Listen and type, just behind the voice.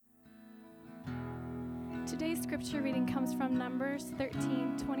Today's scripture reading comes from Numbers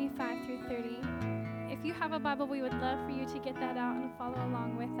 13, 25 through 30. If you have a Bible, we would love for you to get that out and follow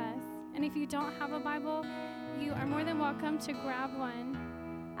along with us. And if you don't have a Bible, you are more than welcome to grab one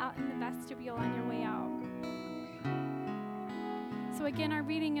out in the vestibule on your way out. So again, our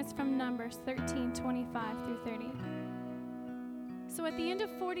reading is from Numbers 13, 25 through 30. So at the end of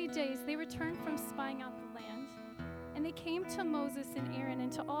 40 days, they returned from spying out the land, and they came to Moses and Aaron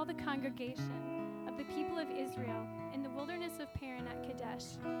and to all the congregation of the people of Israel in the wilderness of Paran at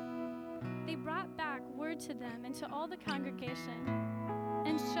Kadesh. They brought back word to them and to all the congregation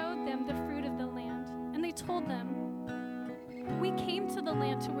and showed them the fruit of the land. And they told them, "We came to the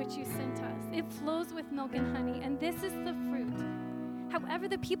land to which you sent us. It flows with milk and honey, and this is the fruit. However,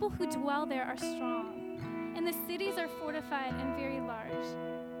 the people who dwell there are strong, and the cities are fortified and very large.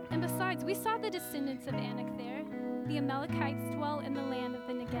 And besides, we saw the descendants of Anak there. The Amalekites dwell in the land of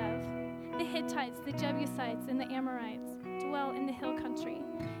the Negev. The Hittites, the Jebusites, and the Amorites dwell in the hill country,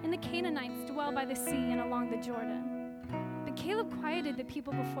 and the Canaanites dwell by the sea and along the Jordan." But Caleb quieted the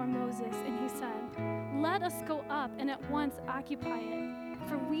people before Moses, and he said, "Let us go up and at once occupy it,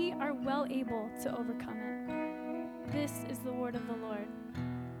 for we are well able to overcome it." This is the word of the Lord.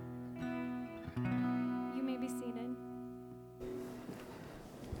 You may be seated.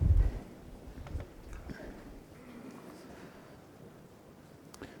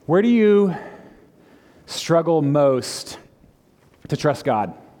 Where do you struggle most to trust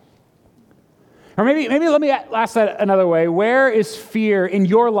God? Or maybe let me ask that another way. Where is fear in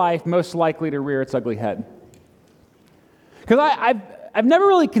your life most likely to rear its ugly head? Because I've never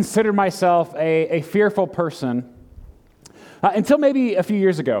really considered myself a fearful person until maybe a few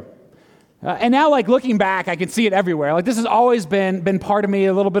years ago. And now, looking back, I can see it everywhere. This has always been part of me,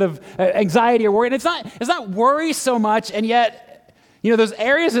 a little bit of anxiety or worry. And it's not worry so much, and yet, those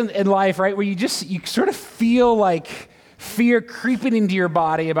areas in life, right, where you sort of feel like fear creeping into your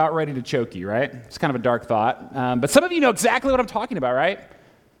body about ready to choke you, right? It's kind of a dark thought. But some of you know exactly what I'm talking about, right?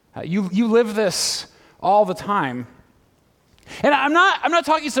 You live this all the time. And I'm not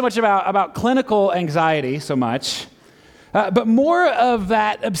talking so much about clinical anxiety so much, but more of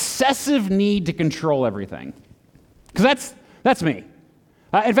that obsessive need to control everything. Because that's me.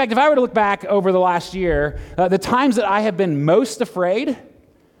 In fact, if I were to look back over the last year, the times that I have been most afraid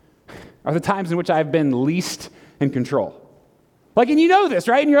are the times in which I've been least in control. And you know this,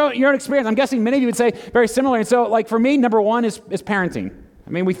 right? In your own experience, I'm guessing many of you would say very similar. And so, for me, number one is parenting. I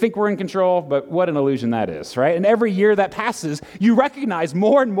mean, we think we're in control, but what an illusion that is, right? And every year that passes, you recognize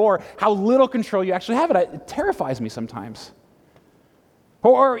more and more how little control you actually have. It terrifies me sometimes.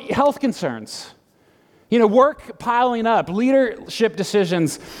 Or health concerns. Work piling up, leadership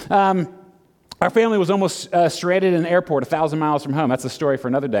decisions. Our family was almost stranded in an airport 1,000 miles from home. That's a story for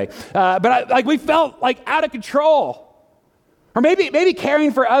another day. But we felt out of control. Or maybe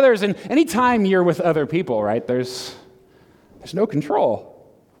caring for others. And anytime you're with other people, right, there's no control.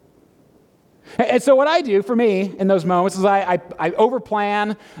 And so what I do for me in those moments is I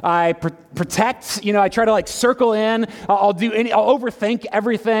overplan, I protect, I try to circle in, I'll overthink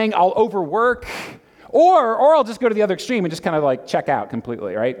everything, I'll overwork. Or I'll just go to the other extreme and just kind of check out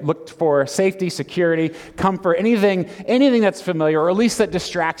completely, right? Look for safety, security, comfort, anything that's familiar, or at least that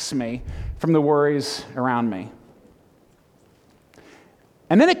distracts me from the worries around me.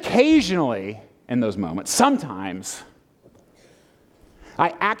 And then occasionally in those moments, sometimes,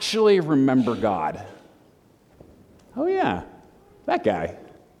 I actually remember God. Oh yeah, that guy.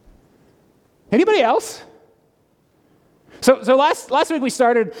 Anybody else? So last week we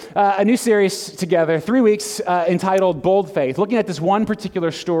started a new series together, 3 weeks, entitled Bold Faith, looking at this one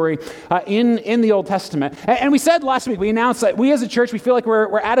particular story in the Old Testament. And we said last week, we announced that we as a church, we feel like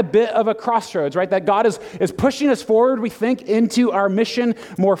we're at a bit of a crossroads, right? That God is pushing us forward, we think, into our mission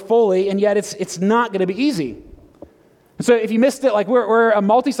more fully, and yet it's not going to be easy. So if you missed it, we're a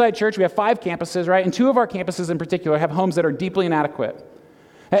multi-site church. We have 5 campuses, right? And 2 of our campuses in particular have homes that are deeply inadequate.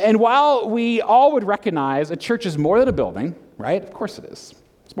 And while we all would recognize a church is more than a building, right? Of course it is.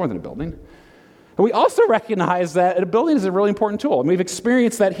 It's more than a building. We also recognize that a building is a really important tool. And we've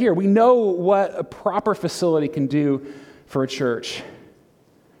experienced that here. We know what a proper facility can do for a church.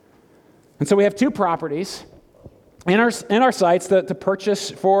 And so we have 2 properties in our sites to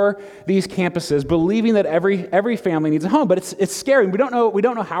purchase for these campuses, believing that every family needs a home. But it's scary. We don't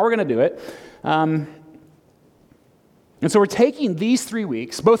know how we're going to do it. And so we're taking these 3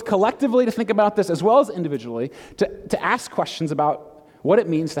 weeks, both collectively to think about this as well as individually, to ask questions about what it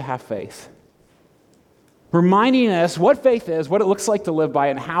means to have faith. Reminding us what faith is, what it looks like to live by,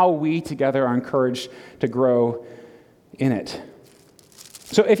 and how we together are encouraged to grow in it.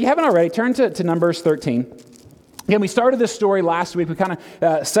 So if you haven't already, turn to Numbers 13. Again, we started this story last week. We kind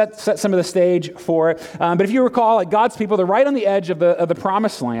of set some of the stage for it. But if you recall, like God's people, they're right on the edge of the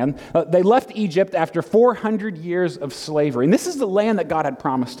promised land. They left Egypt after 400 years of slavery. And this is the land that God had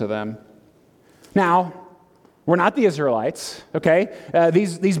promised to them. Now, we're not the Israelites, okay?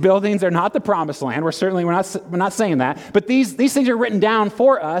 These buildings are not the promised land. We're not saying that. But these things are written down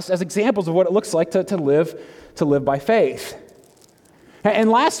for us as examples of what it looks like to live by faith.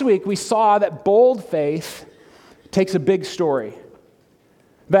 And last week, we saw that bold faith takes a big story.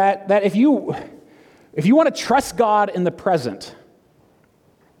 That if you want to trust God in the present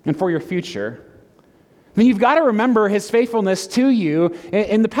and for your future, then you've got to remember his faithfulness to you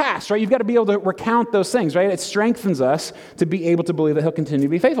in the past, right? You've got to be able to recount those things, right? It strengthens us to be able to believe that he'll continue to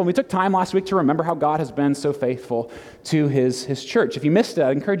be faithful. And we took time last week to remember how God has been so faithful to his church. If you missed it,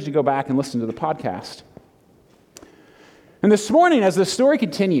 I encourage you to go back and listen to the podcast. And this morning, as the story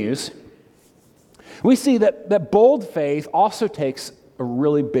continues, we see that bold faith also takes a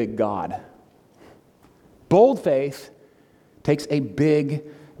really big God. Bold faith takes a big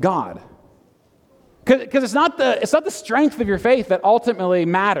God. Because it's not the strength of your faith that ultimately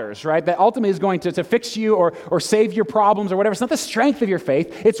matters, right? That ultimately is going to fix you or save your problems or whatever. It's not the strength of your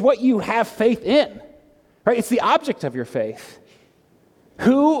faith. It's what you have faith in, right? It's the object of your faith.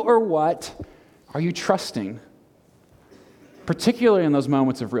 Who or what are you trusting, particularly in those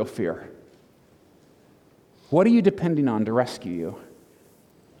moments of real fear? What are you depending on to rescue you?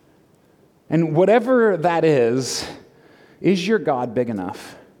 And whatever that is your God big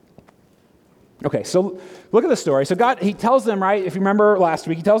enough? Okay, so look at the story. So God, he tells them, right, if you remember last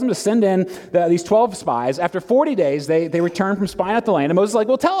week, he tells them to send in these 12 spies. After 40 days, they return from spying out the land. And Moses is like,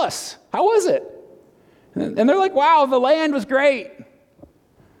 well, tell us, how was it? And they're like, wow, the land was great.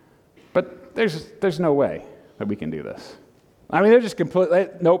 But there's no way that we can do this. I mean, they're just completely,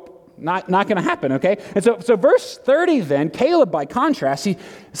 nope. Not going to happen, okay? And so verse 30 then, Caleb, by contrast, he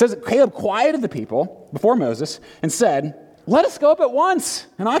says that Caleb quieted the people before Moses and said, let us go up at once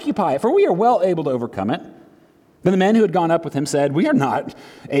and occupy it, for we are well able to overcome it. Then the men who had gone up with him said, we are not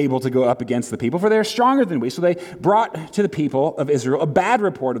able to go up against the people, for they are stronger than we. So they brought to the people of Israel a bad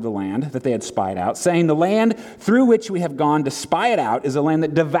report of the land that they had spied out, saying, the land through which we have gone to spy it out is a land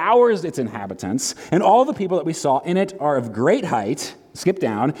that devours its inhabitants, and all the people that we saw in it are of great height. Skip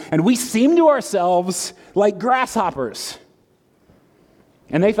down, and we seem to ourselves like grasshoppers.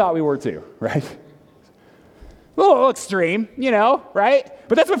 And they thought we were too, right? A little extreme, right?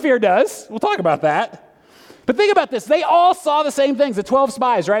 But that's what fear does. We'll talk about that. But think about this. They all saw the same things, the 12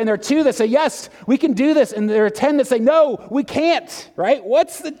 spies, right? And there are 2 that say, yes, we can do this. And there are 10 that say, no, we can't, right?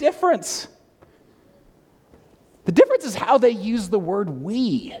 What's the difference? The difference is how they use the word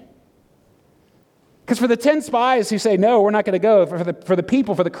we. Because for the 10 spies who say, no, we're not going to go, for the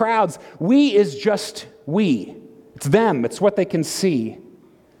people, for the crowds, we is just we. It's them. It's what they can see.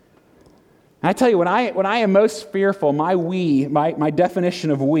 And I tell you, when I am most fearful, my definition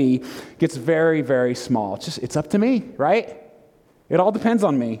of we gets very, very small. It's up to me, right? It all depends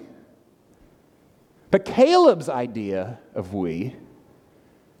on me. But Caleb's idea of we,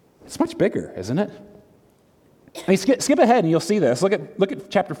 it's much bigger, isn't it? I mean, skip ahead and you'll see this. Look at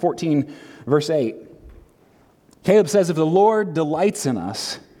chapter 14, verse 8. Caleb says, if the Lord delights in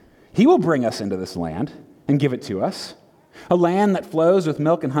us, he will bring us into this land and give it to us, a land that flows with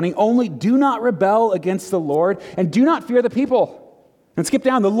milk and honey. Only do not rebel against the Lord and do not fear the people. And skip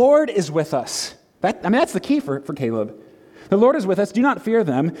down, the Lord is with us. That's the key for Caleb. The Lord is with us, do not fear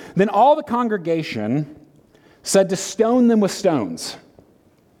them. Then all the congregation said to stone them with stones.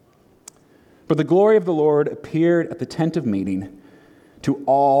 But the glory of the Lord appeared at the tent of meeting to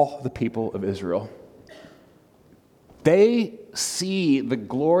all the people of Israel. They see the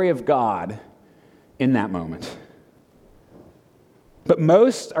glory of God in that moment. But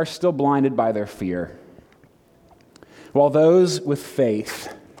most are still blinded by their fear, while those with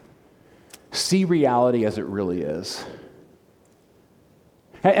faith see reality as it really is.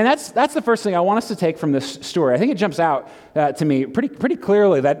 And that's the first thing I want us to take from this story. I think it jumps out to me pretty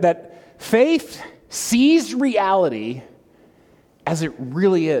clearly that faith sees reality as it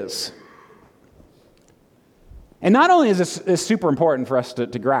really is. And not only is this super important for us to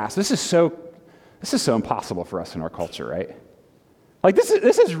grasp, this is so impossible for us in our culture, right? Like this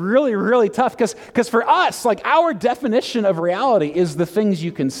is really, really tough because for us, like our definition of reality is the things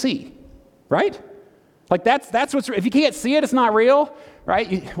you can see, right? Like that's what's, if you can't see it, it's not real,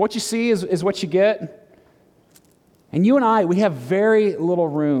 right? What you see is what you get. And you and I, we have very little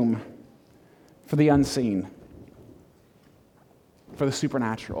room for the unseen, for the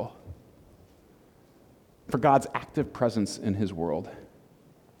supernatural, for God's active presence in his world.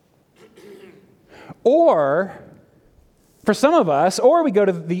 Or, for some of us, or we go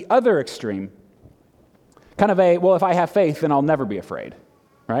to the other extreme. Kind of well, if I have faith, then I'll never be afraid,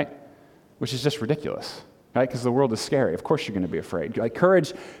 right? Which is just ridiculous, right? Because the world is scary. Of course you're going to be afraid. Like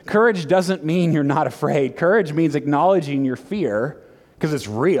courage doesn't mean you're not afraid. Courage means acknowledging your fear, because it's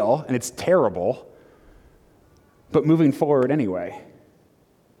real and it's terrible, but moving forward anyway.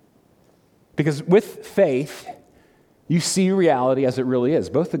 Because with faith, you see reality as it really is,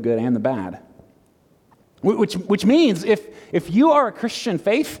 both the good and the bad. Which means if you are a Christian,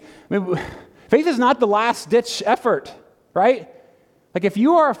 faith is not the last-ditch effort, right? Like if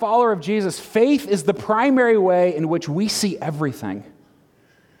you are a follower of Jesus, faith is the primary way in which we see everything.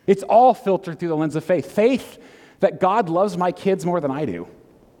 It's all filtered through the lens of faith. Faith that God loves my kids more than I do.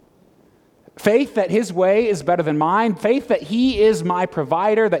 Faith that his way is better than mine. Faith that he is my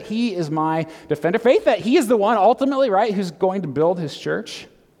provider, that he is my defender. Faith that he is the one ultimately, right, who's going to build his church.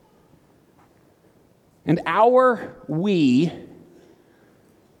 And we,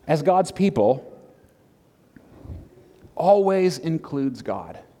 as God's people, always includes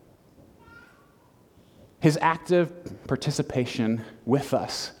God. His active participation with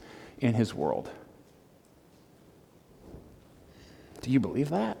us in his world. Do you believe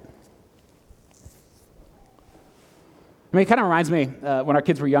that? I mean, it kind of reminds me when our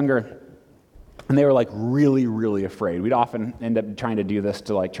kids were younger and they were like really, really afraid. We'd often end up trying to do this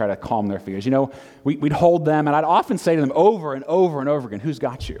to like try to calm their fears. You know, we'd hold them and I'd often say to them over and over and over again, who's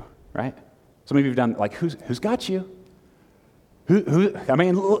got you, right? Some of you have done like, who's got you? I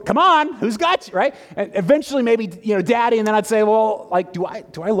mean, come on, who's got you, right? And eventually maybe, daddy, and then I'd say, well, like, do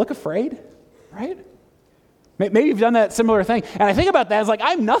I look afraid, right? Maybe you've done that similar thing. And I think about that as like,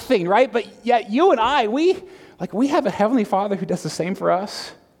 I'm nothing, right? But yet you and I, we have a Heavenly Father who does the same for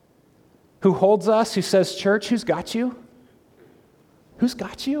us, who holds us, who says, church, who's got you? Who's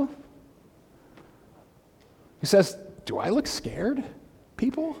got you? He says, do I look scared,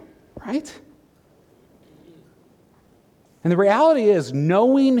 people, right? And the reality is,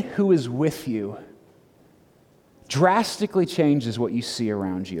 knowing who is with you drastically changes what you see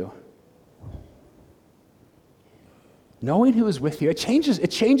around you. Knowing who is with you, it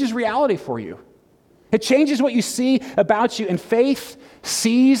changes reality for you. It changes what you see about you, and faith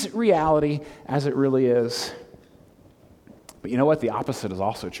sees reality as it really is. But you know what? The opposite is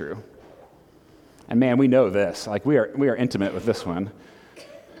also true. And man, we know this. Like we are intimate with this one.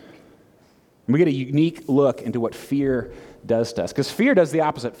 And we get a unique look into what fear does to us. Because fear does the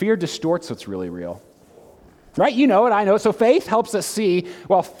opposite. Fear distorts what's really real. Right? You know it, I know it. So faith helps us see,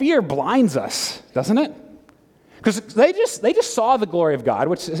 while fear blinds us, doesn't it? Because they just saw the glory of God,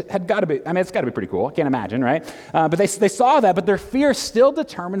 which had got to be, it's got to be pretty cool. I can't imagine, right? But they saw that, but their fear still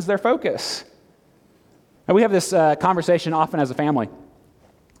determines their focus. And we have this conversation often as a family,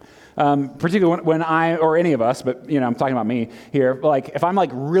 particularly when or any of us, but I'm talking about me here, like if I'm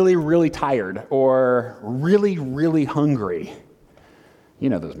like really, really tired or really, really hungry, you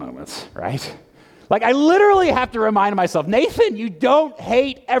know those moments, right? Like I literally have to remind myself, Nathan, you don't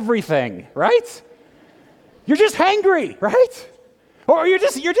hate everything, right? You're just hangry, right? Or you're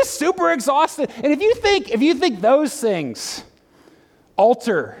just super exhausted. And if you think those things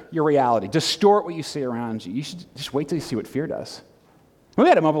alter your reality, distort what you see around you, you should just wait till you see what fear does. We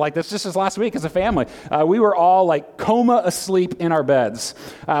had a moment like this just this last week as a family. We were all like coma asleep in our beds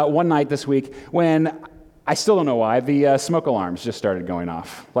one night this week when I still don't know why the smoke alarms just started going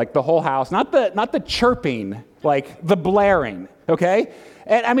off. Like the whole house, not the chirping, like the blaring. Okay.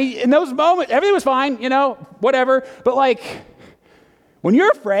 And in those moments, everything was fine, whatever. But like, when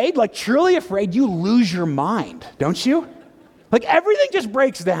you're afraid, like truly afraid, you lose your mind, don't you? Like everything just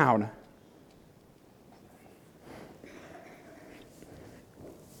breaks down.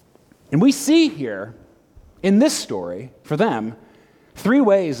 And we see here, in this story, for them, 3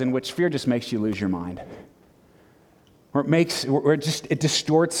 ways in which fear just makes you lose your mind. It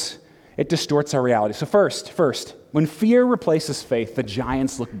distorts our reality. So first, when fear replaces faith, the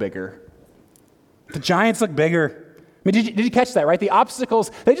giants look bigger. The giants look bigger. Did you catch that, right? The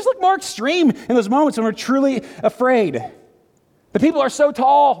obstacles, they just look more extreme in those moments when we're truly afraid. The people are so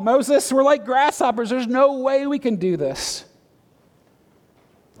tall, Moses, we're like grasshoppers. There's no way we can do this.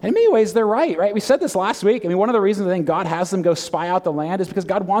 In many ways, they're right? We said this last week. One of the reasons I think God has them go spy out the land is because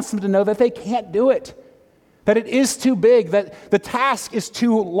God wants them to know that they can't do it. That it is too big, that the task is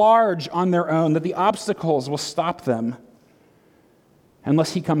too large on their own, that the obstacles will stop them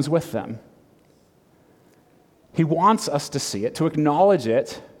unless he comes with them. He wants us to see it, to acknowledge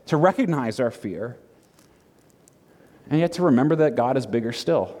it, to recognize our fear, and yet to remember that God is bigger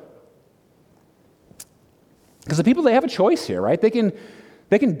still. Because the people, they have a choice here, right? They can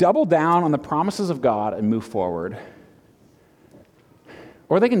They can double down on the promises of God and move forward.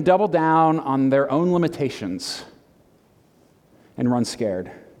 Or they can double down on their own limitations and run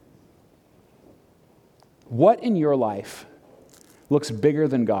scared. What in your life looks bigger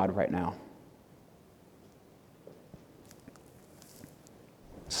than God right now?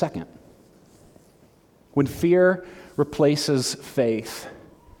 Second, when fear replaces faith,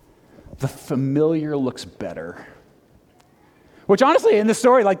 the familiar looks better. Which honestly, in this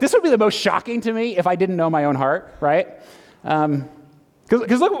story, like this would be the most shocking to me if I didn't know my own heart, right?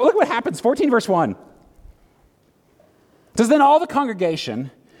 Because look what happens, 14 verse 1. It says, then all the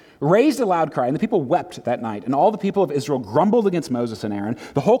congregation raised a loud cry, and the people wept that night. And all the people of Israel grumbled against Moses and Aaron.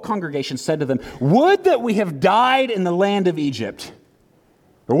 The whole congregation said to them, would that we have died in the land of Egypt,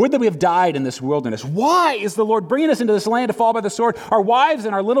 or would that we have died in this wilderness. Why is the Lord bringing us into this land to fall by the sword? Our wives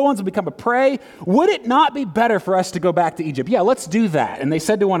and our little ones will become a prey. Would it not be better for us to go back to Egypt? Yeah, let's do that. And they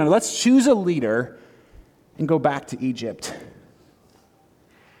said to one another, let's choose a leader and go back to Egypt.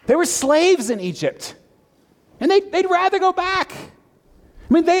 They were slaves in Egypt, and they'd rather go back.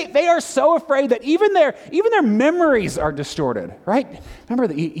 I mean, they are so afraid that even their memories are distorted, right? Remember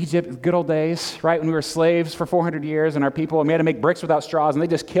the Egypt good old days, right? When we were slaves for 400 years and our people, and we had to make bricks without straws, and they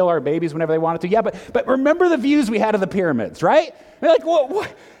just kill our babies whenever they wanted to. Yeah, but remember the views we had of the pyramids, right? They're like, what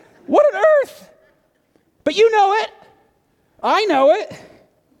on earth? But you know it. I know it.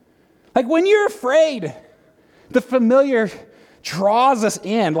 Like when you're afraid, the familiar draws us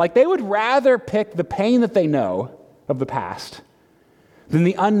in. Like they would rather pick the pain that they know of the past than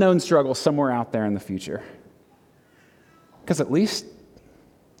the unknown struggle somewhere out there in the future. Because at least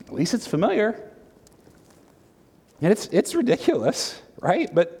it's familiar. And it's ridiculous,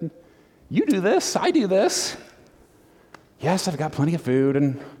 right? But you do this, I do this. Yes, I've got plenty of food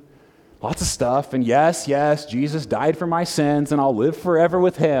and lots of stuff. And yes, Jesus died for my sins and I'll live forever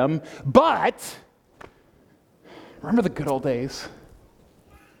with him. But remember the good old days.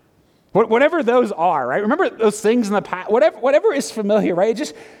 Whatever those are, right? Remember those things in the past, whatever is familiar,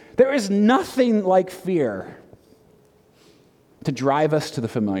 right? There is nothing like fear to drive us to the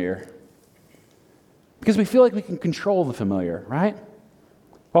familiar. Because we feel like we can control the familiar, right?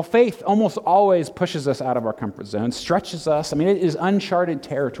 While faith almost always pushes us out of our comfort zone, stretches us. I mean, it is uncharted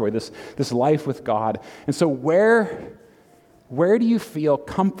territory, this life with God. And so where do you feel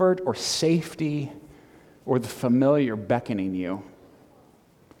comfort or safety or the familiar beckoning you?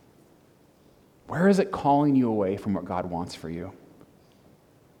 Where is it calling you away from what God wants for you?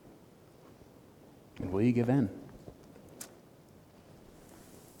 And will you give in? And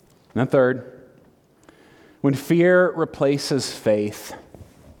then third, when fear replaces faith,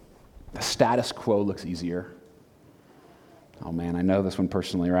 the status quo looks easier. Oh man, I know this one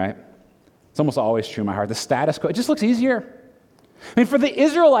personally, right? It's almost always true in my heart. The status quo, it just looks easier. I mean, for the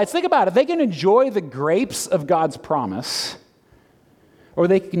Israelites, think about it. They can enjoy the grapes of God's promise, or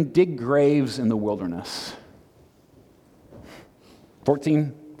they can dig graves in the wilderness.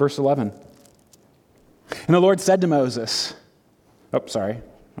 14, verse 11. And the Lord said to Moses,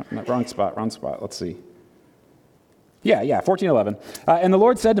 wrong spot. Let's see. 14:11. And the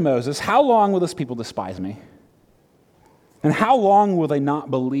Lord said to Moses, how long will this people despise me? And how long will they not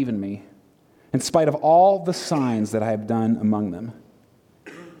believe in me, in spite of all the signs that I have done among them?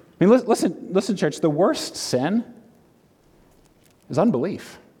 I mean, listen, church, the worst sin is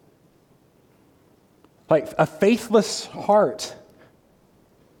unbelief. Like a faithless heart.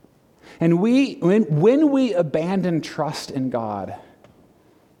 And when we abandon trust in God,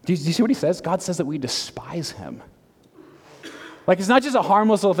 do you see what he says? God says that we despise him. Like it's not just a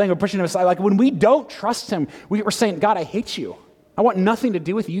harmless little thing, we're pushing him aside. Like when we don't trust him, we're saying, God, I hate you. I want nothing to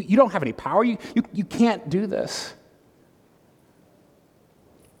do with you. You don't have any power. You can't do this.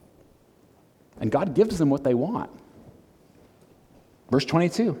 And God gives them what they want. Verse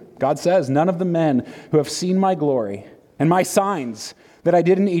 22, God says, none of the men who have seen my glory and my signs that I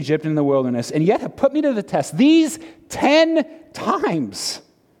did in Egypt and in the wilderness, and yet have put me to the test these 10 times,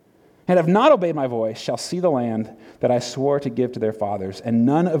 and have not obeyed my voice, shall see the land that I swore to give to their fathers, and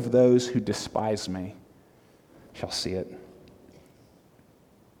none of those who despise me shall see it.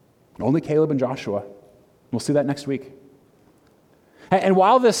 Only Caleb and Joshua. We'll see that next week. And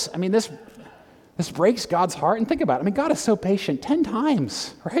while this breaks God's heart, and think about it. I mean, God is so patient 10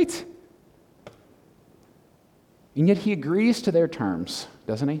 times, right? And yet he agrees to their terms,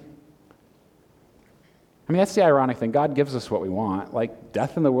 doesn't he? I mean, that's the ironic thing. God gives us what we want, like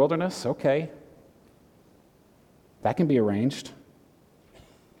death in the wilderness, okay. That can be arranged.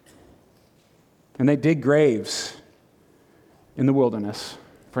 And they dig graves in the wilderness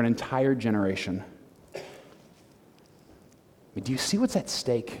for an entire generation. do you see what's at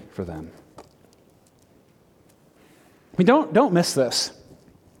stake for them? Don't miss this.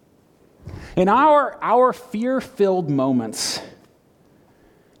 In our fear-filled moments,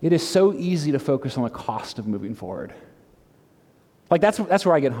 it is so easy to focus on the cost of moving forward. Like that's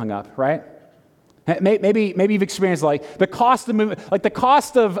where I get hung up, right? Maybe you've experienced like the cost of moving, like the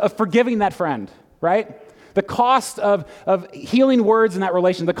cost of forgiving that friend, right? The cost of healing words in that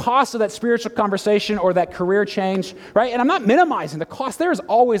relation, the cost of that spiritual conversation or that career change, right? And I'm not minimizing the cost. There is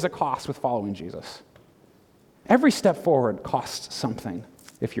always a cost with following Jesus. Every step forward costs something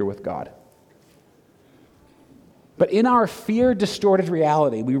if you're with God. But in our fear-distorted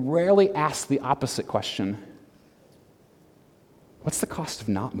reality, we rarely ask the opposite question. What's the cost of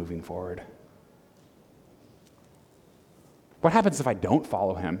not moving forward? What happens if I don't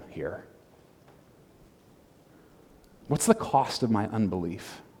follow him here? What's the cost of my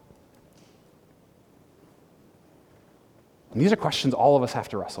unbelief? And these are questions all of us have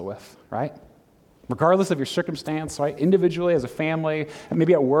to wrestle with, right? Regardless of your circumstance, right? Individually, as a family, and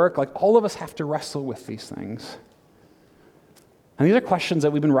maybe at work, like all of us have to wrestle with these things. And these are questions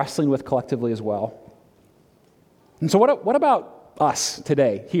that we've been wrestling with collectively as well. And so what about us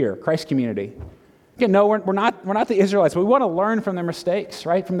today, here, Christ Community? Again, no, we're not the Israelites, but we want to learn from their mistakes,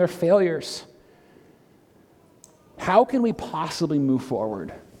 right? From their failures. How can we possibly move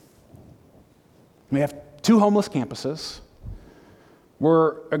forward? We have 2 homeless campuses.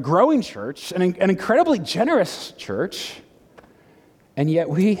 We're a growing church, an incredibly generous church, and yet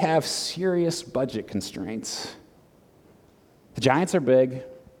we have serious budget constraints. The Giants are big,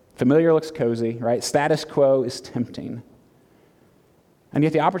 familiar looks cozy, right? Status quo is tempting. And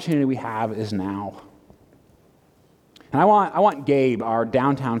yet the opportunity we have is now. And I want Gabe, our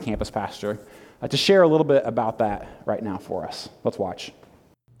downtown campus pastor, to share a little bit about that right now for us. Let's watch.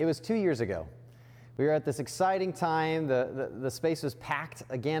 It was 2 years ago. We were at this exciting time. The space was packed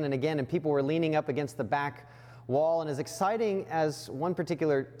again and again, and people were leaning up against the back wall. And as exciting as one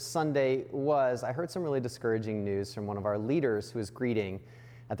particular Sunday was, I heard some really discouraging news from one of our leaders who was greeting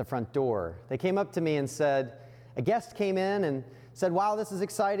at the front door. They came up to me and said, a guest came in and said, wow, this is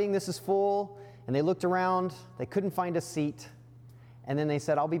exciting, this is full. And they looked around, they couldn't find a seat. And then they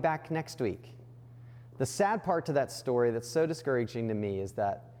said, I'll be back next week. The sad part to that story that's so discouraging to me is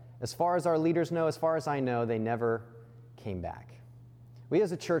that as far as our leaders know, as far as I know, they never came back. We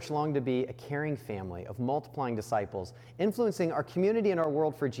as a church long to be a caring family of multiplying disciples, influencing our community and our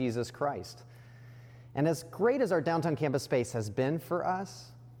world for Jesus Christ. And as great as our downtown campus space has been for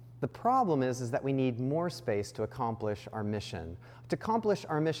us, the problem is that we need more space to accomplish our mission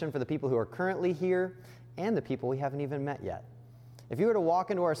for the people who are currently here and the people we haven't even met yet. If you were to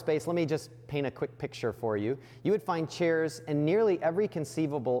walk into our space, let me just paint a quick picture for you. You would find chairs in nearly every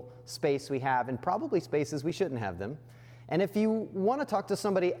conceivable space we have, and probably spaces we shouldn't have them. And if you want to talk to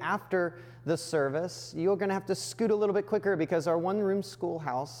somebody after the service, you're going to have to scoot a little bit quicker because our one-room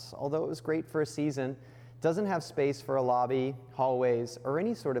schoolhouse, although it was great for a season, doesn't have space for a lobby, hallways, or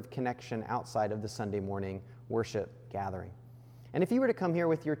any sort of connection outside of the Sunday morning worship gathering. And if you were to come here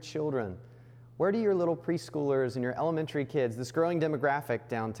with your children, where do your little preschoolers and your elementary kids, this growing demographic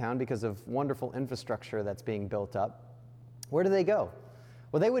downtown because of wonderful infrastructure that's being built up, where do they go?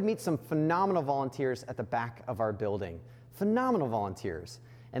 Well, they would meet some phenomenal volunteers at the back of our building. Phenomenal volunteers.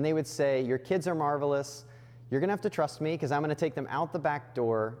 And they would say, your kids are marvelous. You're going to have to trust me because I'm going to take them out the back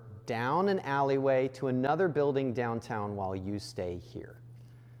door, down an alleyway to another building downtown while you stay here.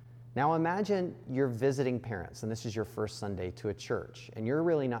 Now imagine you're visiting parents, and this is your first Sunday to a church, and you're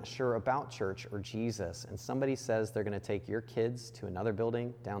really not sure about church or Jesus, and somebody says they're going to take your kids to another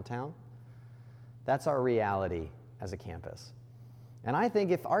building downtown. That's our reality as a campus. And I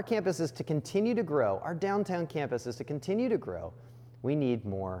think if our campus is to continue to grow, our downtown campus is to continue to grow, we need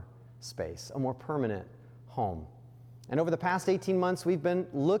more space, a more permanent home. And over the past 18 months, we've been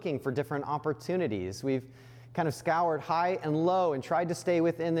looking for different opportunities. We've kind of scoured high and low and tried to stay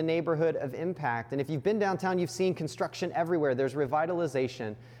within the neighborhood of impact. And if you've been downtown, you've seen construction everywhere. There's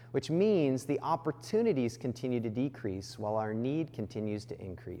revitalization, which means the opportunities continue to decrease while our need continues to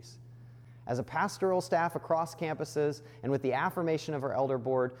increase. As a pastoral staff across campuses and with the affirmation of our elder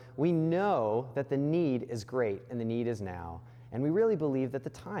board, we know that the need is great and the need is now. And we really believe that the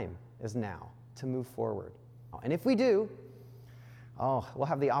time is now to move forward. And if we do, we'll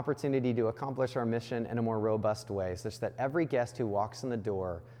have the opportunity to accomplish our mission in a more robust way, such that every guest who walks in the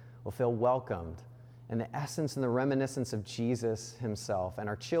door will feel welcomed in the essence and the reminiscence of Jesus himself. And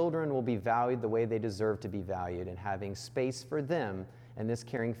our children will be valued the way they deserve to be valued, and having space for them in this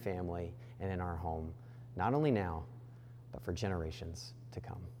caring family and in our home, not only now, but for generations to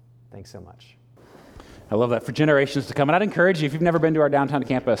come. Thanks so much. I love that. For generations to come. And I'd encourage you, if you've never been to our downtown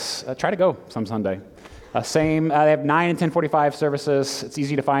campus, try to go some Sunday. They have 9 and 10:45 services. It's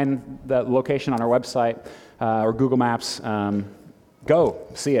easy to find the location on our website or Google Maps. Go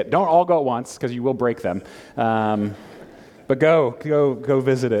see it. Don't all go at once because you will break them. But go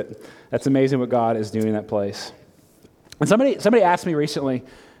visit it. That's amazing what God is doing in that place. And somebody asked me recently,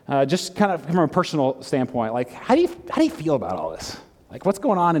 just kind of from a personal standpoint, like, how do you feel about all this? Like, what's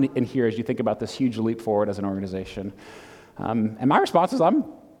going on in here as you think about this huge leap forward as an organization? And my response is, I'm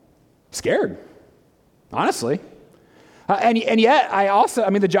scared, honestly. And yet,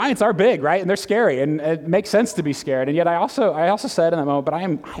 the Giants are big, right? And they're scary, and it makes sense to be scared. And yet, I also said in that moment, but I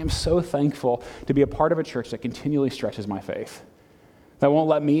am so thankful to be a part of a church that continually stretches my faith, that won't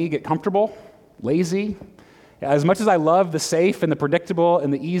let me get comfortable, lazy. As much as I love the safe and the predictable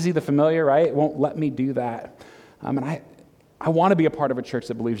and the easy, the familiar, right? It won't let me do that. And I want to be a part of a church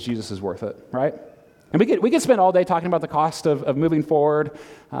that believes Jesus is worth it, right? And we could spend all day talking about the cost of moving forward,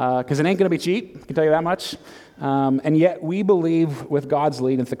 because it ain't going to be cheap, I can tell you that much. And yet we believe with God's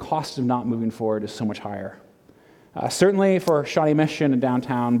lead that the cost of not moving forward is so much higher. Certainly for Shawnee Mission and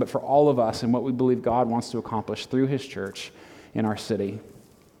downtown, but for all of us and what we believe God wants to accomplish through his church in our city.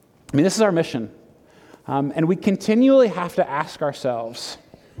 I mean, this is our mission. And we continually have to ask ourselves,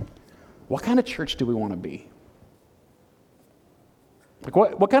 what kind of church do we want to be? Like,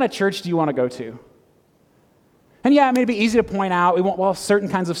 what kind of church do you want to go to? And yeah, it may be easy to point out, we want, certain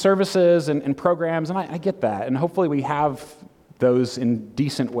kinds of services and programs, and I get that. And hopefully we have those in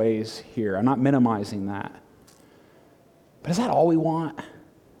decent ways here. I'm not minimizing that. But is that all we want?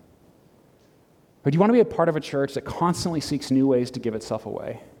 Or do you want to be a part of a church that constantly seeks new ways to give itself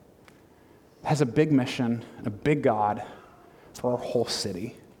away? It has a big mission and a big God for our whole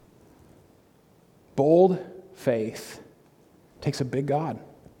city. Bold faith takes a big God.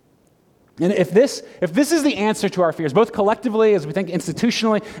 And if this is the answer to our fears, both collectively as we think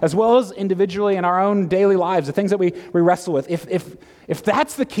institutionally, as well as individually in our own daily lives, the things that we wrestle with, if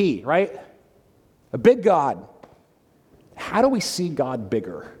that's the key, right? A big God, how do we see God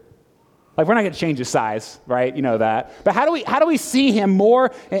bigger? Like, we're not going to change his size, right? You know that. But how do we see him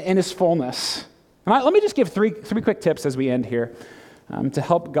more in his fullness? And let me just give three quick tips as we end here to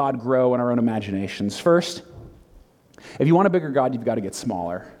help God grow in our own imaginations. First, if you want a bigger God, you've got to get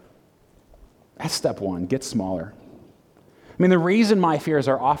smaller. That's step one, get smaller. I mean, the reason my fears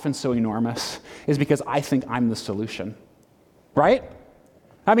are often so enormous is because I think I'm the solution, right?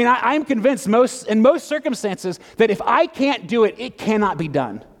 I mean, I'm convinced in most circumstances that if I can't do it, it cannot be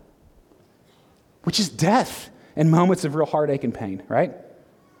done, which is death and moments of real heartache and pain, right?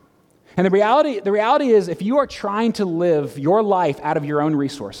 And the reality is, if you are trying to live your life out of your own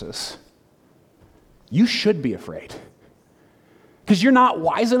resources, you should be afraid. Because you're not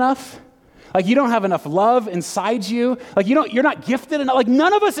wise enough. Like, you don't have enough love inside you. Like, you're not gifted enough. Like,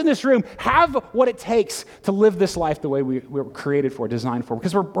 none of us in this room have what it takes to live this life the way we were created for, designed for,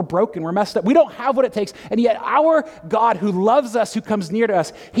 because we're broken, we're messed up. We don't have what it takes. And yet our God who loves us, who comes near to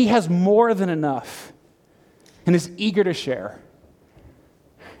us, he has more than enough and is eager to share.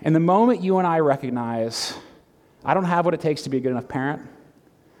 And the moment you and I recognize, I don't have what it takes to be a good enough parent,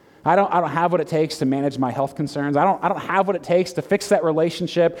 I don't have what it takes to manage my health concerns. I don't have what it takes to fix that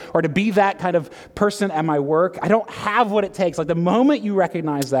relationship or to be that kind of person at my work. I don't have what it takes. Like, the moment you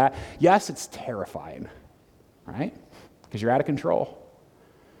recognize that, yes, it's terrifying, right? Because you're out of control.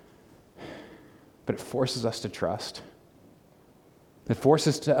 But it forces us to trust. It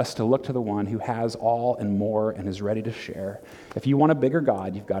forces us to look to the one who has all and more and is ready to share. If you want a bigger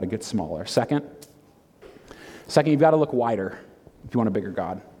God, you've got to get smaller. Second, you've got to look wider if you want a bigger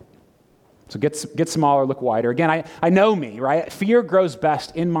God. So get smaller, look wider. Again, I know me, right? Fear grows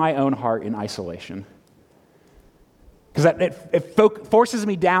best in my own heart in isolation. Because it forces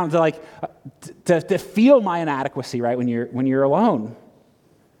me down to feel my inadequacy, right, when you're alone.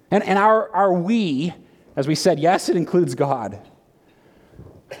 And our we, as we said, yes, it includes God.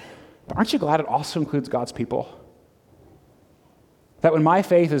 But aren't you glad it also includes God's people? That when my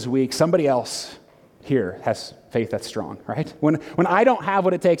faith is weak, somebody else here has faith that's strong, right? When I don't have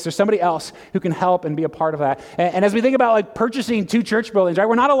what it takes, there's somebody else who can help and be a part of that. And as we think about like purchasing 2 church buildings, right?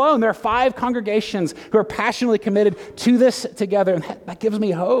 We're not alone. There are 5 congregations who are passionately committed to this together, and that gives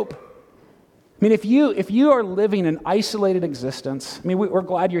me hope. I mean, if you are living an isolated existence, I mean, we're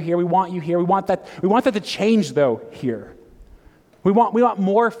glad you're here. We want you here. We want that to change, though, here. We want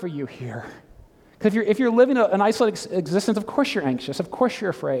more for you here. Because if you're living an isolated existence, of course you're anxious. Of course you're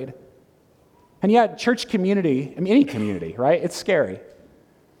afraid. And yet, church community, I mean, any community, right? It's scary.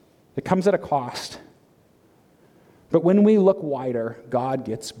 It comes at a cost. But when we look wider, God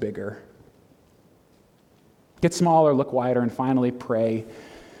gets bigger. Get smaller, look wider, and finally pray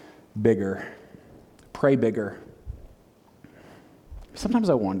bigger. Pray bigger. Sometimes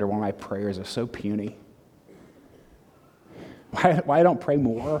I wonder why my prayers are so puny. Why I don't pray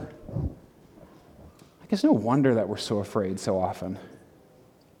more. I guess no wonder that we're so afraid so often.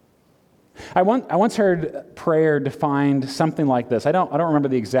 I once heard prayer defined something like this. I don't remember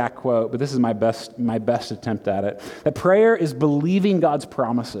the exact quote, but this is my best attempt at it. That prayer is believing God's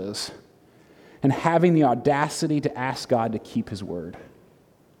promises and having the audacity to ask God to keep his word,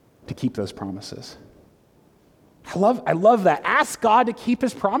 to keep those promises. I love that. Ask God to keep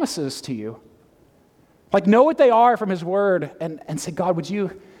his promises to you. Like, know what they are from his word and say, God, would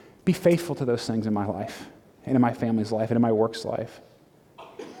you be faithful to those things in my life and in my family's life and in my work's life?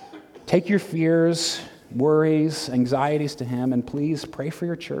 Take your fears, worries, anxieties to him, and please pray for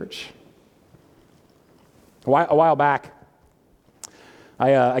your church. A while back,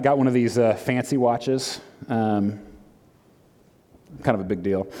 I got one of these fancy watches. Kind of a big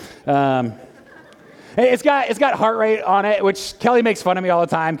deal. It's got heart rate on it, which Kelly makes fun of me all the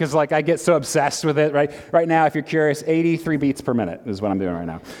time because I get so obsessed with it. Right now, if you're curious, 83 beats per minute is what I'm doing right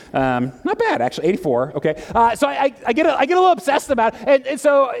now. Not bad, actually, 84. Okay, so I get a little obsessed about it, and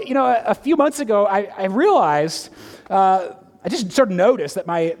so a few months ago, I realized I just sort of noticed that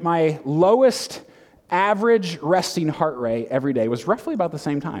my lowest average resting heart rate every day was roughly about the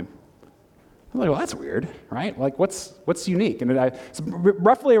same time. I'm like, well, that's weird, right? Like, what's unique? And it's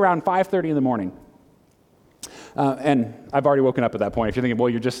roughly around 5:30 in the morning. And I've already woken up at that point. If you're thinking, well,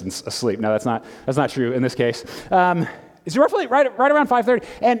 you're just asleep. No, that's not true in this case. It's roughly right around 5:30.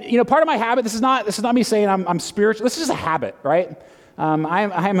 And part of my habit. This is not me saying I'm spiritual. This is just a habit, right?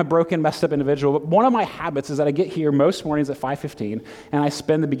 I am a broken, messed up individual. But one of my habits is that I get here most mornings at 5:15, and I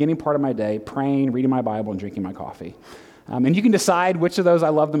spend the beginning part of my day praying, reading my Bible, and drinking my coffee. And you can decide which of those I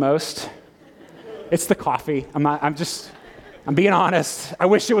love the most. It's the coffee. I'm being honest. I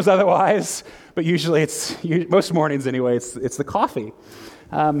wish it was otherwise. But usually most mornings anyway, it's the coffee.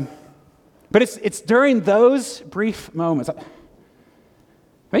 But it's during those brief moments.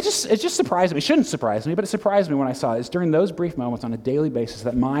 It just surprised me. It shouldn't surprise me, but it surprised me when I saw it. It's during those brief moments on a daily basis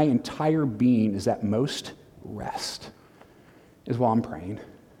that my entire being is at most rest, is while I'm praying.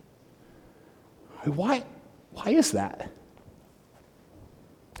 Why is that?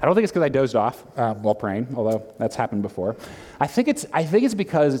 I don't think it's because I dozed off while praying, although that's happened before. I think it's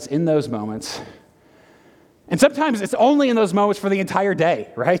because it's in those moments, and sometimes it's only in those moments for the entire day,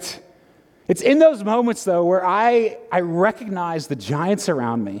 right? It's in those moments, though, where I recognize the giants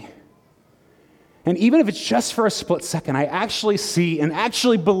around me, and even if it's just for a split second, I actually see and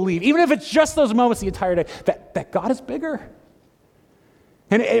actually believe, even if it's just those moments the entire day, that God is bigger.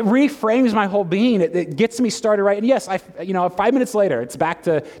 And it reframes my whole being. It gets me started right. And yes, 5 minutes later, it's back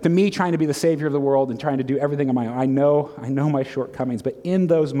to me trying to be the savior of the world and trying to do everything on my own. I know my shortcomings, but in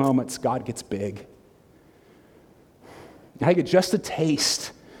those moments, God gets big. And I get just a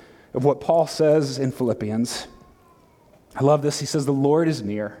taste of what Paul says in Philippians. I love this. He says, the Lord is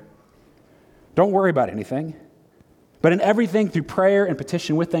near. Don't worry about anything, but in everything, through prayer and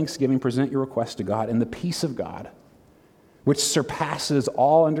petition with thanksgiving, present your request to God, and the peace of God, which surpasses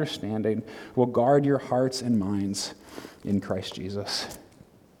all understanding, will guard your hearts and minds in Christ Jesus.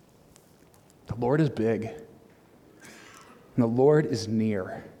 The Lord is big, and the Lord is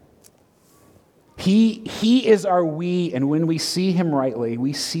near. He is our we, and when we see him rightly,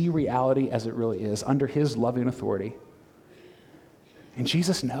 we see reality as it really is, under his loving authority. And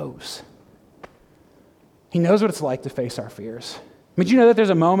Jesus knows. He knows what it's like to face our fears. Did you know that there's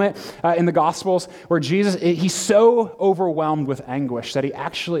a moment in the Gospels where Jesus, he's so overwhelmed with anguish that he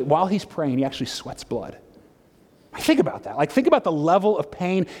actually, while he's praying, he actually sweats blood. Think about that. Think about the level of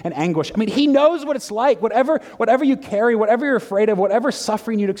pain and anguish. He knows what it's like. Whatever you carry, whatever you're afraid of, whatever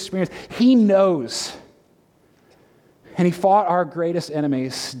suffering you'd experience, he knows. And he fought our greatest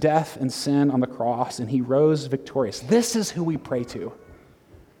enemies, death and sin, on the cross, and he rose victorious. This is who we pray to.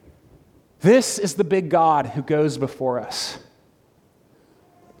 This is the big God who goes before us,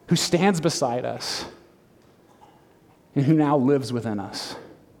 who stands beside us, and who now lives within us.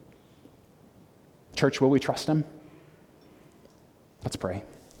 Church, will we trust him? Let's pray.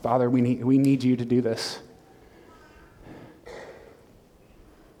 Father, we need you to do this.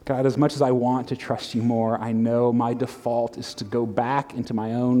 God, as much as I want to trust you more, I know my default is to go back into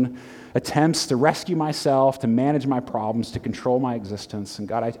my own attempts to rescue myself, to manage my problems, to control my existence. And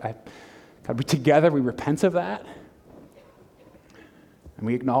God, together we repent of that. And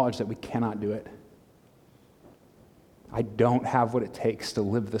we acknowledge that we cannot do it. I don't have what it takes to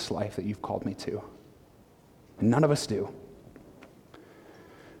live this life that you've called me to. And none of us do.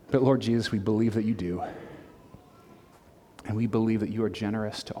 But Lord Jesus, we believe that you do. And we believe that you are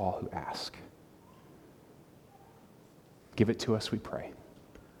generous to all who ask. Give it to us, we pray.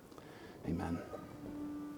 Amen.